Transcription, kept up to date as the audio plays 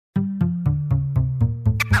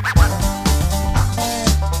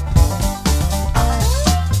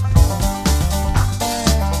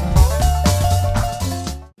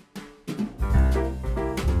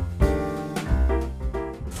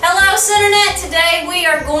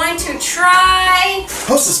are going to try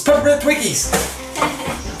Hostess Peppermint Twinkies.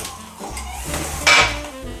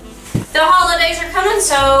 The holidays are coming,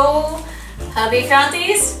 so hubby found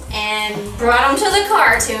these and brought them to the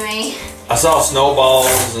car to me. I saw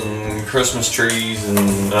snowballs and Christmas trees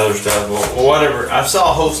and other stuff. Well, whatever. I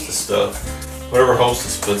saw Hostess stuff. Whatever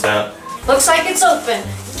Hostess puts out. Looks like it's open.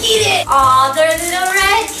 Get it! Aw, they're little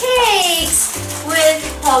red cakes with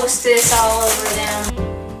Hostess all over them.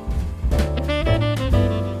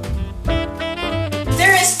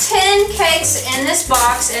 There is 10 cakes in this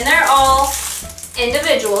box, and they're all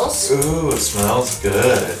individuals. Ooh, it smells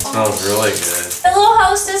good. It smells really good. The little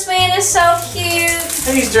Hostess man is so cute.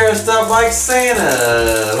 He's dressed up like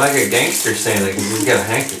Santa, like a gangster Santa, because he's got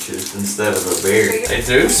handkerchiefs instead of a beard. They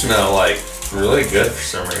do smell like really good for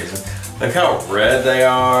some reason. Look how red they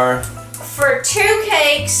are. For 2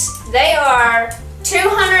 cakes, they are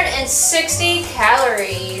 260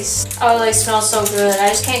 calories. Oh, they smell so good. I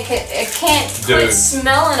just can't quit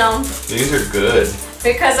smelling them. These are good.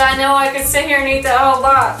 Because I know I could sit here and eat the whole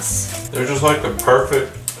box. They're just like the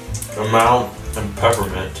perfect amount of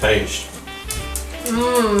peppermint taste.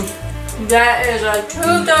 Mmm, that is a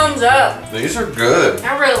 2 thumbs up. These are good.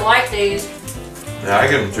 I really like these. Yeah, I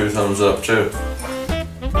give them 2 thumbs up too.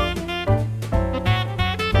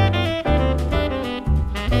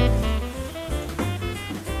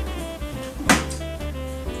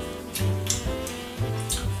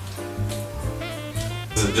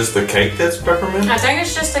 Is it just the cake that's peppermint? I think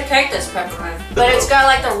it's just the cake that's peppermint. But it's got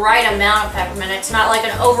like the right amount of peppermint. It's not like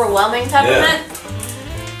an overwhelming peppermint. Yeah.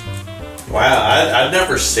 Wow, I'd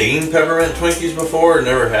never seen peppermint Twinkies before,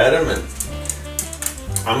 never had them, and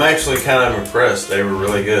I'm actually kind of impressed. They were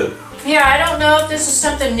really good. Yeah, I don't know if this is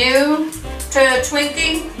something new to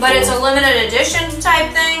Twinkie, but it's a limited edition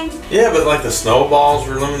type thing. Yeah, but like the snowballs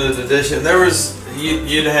were limited edition. There was,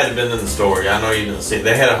 you hadn't been in the store. I know you didn't see it.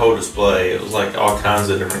 They had a whole display. It was like all kinds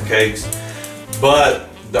of different cakes. But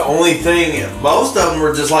the only thing, most of them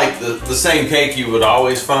were just like the same cake you would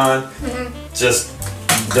always find, just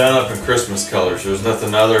done up in Christmas colors. There was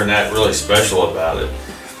nothing other than that really special about it.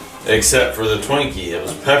 Except for the Twinkie, it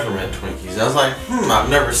was peppermint Twinkies. And I was like, I've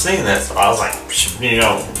never seen that. So I was like, you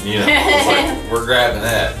know, I was like, we're grabbing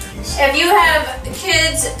that. If you have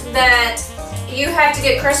kids that you have to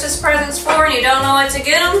get Christmas presents for and you don't know what to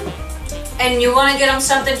get them, and you want to get them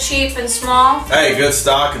something cheap and small. Hey, good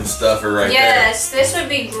stocking stuffer right there. Yes, this would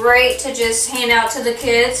be great to just hand out to the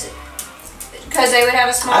kids because they would have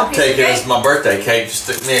a small piece of cake. I'd take it as my birthday cake. Just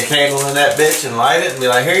stick me a candle in that bitch and light it and be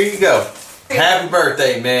like, here you go. Happy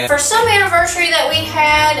birthday, man. For some anniversary that we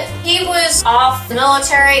had, he was off the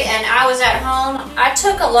military and I was at home. I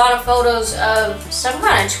took a lot of photos of some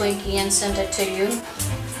kind of Twinkie and sent it to you.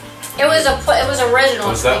 It was original.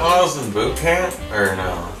 Was that when I was in boot camp or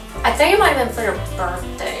no? I think it might have been for your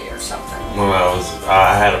birthday or something. When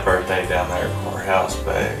I had a birthday down there at Courthouse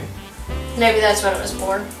Bay. Maybe that's what it was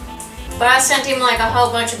for. But I sent him like a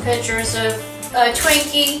whole bunch of pictures of a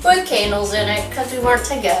Twinkie with candles in it because we weren't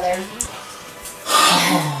together.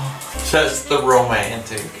 That's the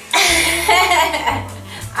romantic.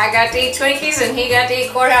 I got to eat Twinkies and he got to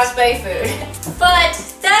eat Courthouse Bay food. But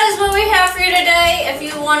that is what we have for you today. If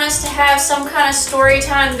you want us to have some kind of story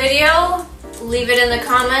time video, leave it in the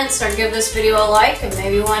comments or give this video a like, and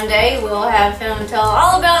maybe one day we'll have him tell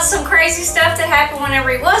all about some crazy stuff that happened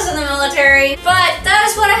whenever he was in the military. But that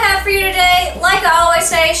is what I have for you today. Like I always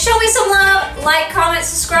say, show me some love, like, comment,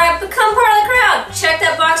 subscribe, become part of the crowd. Check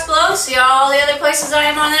that box below, see all the other places I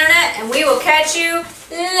am on the internet, and we will catch you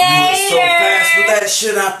later. You were so fast with that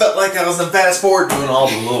shit, I felt like I was in fast forward doing all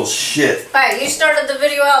the little shit. Alright, you started the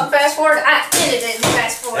video out in fast forward, I ended it in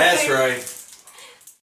fast forward. That's right.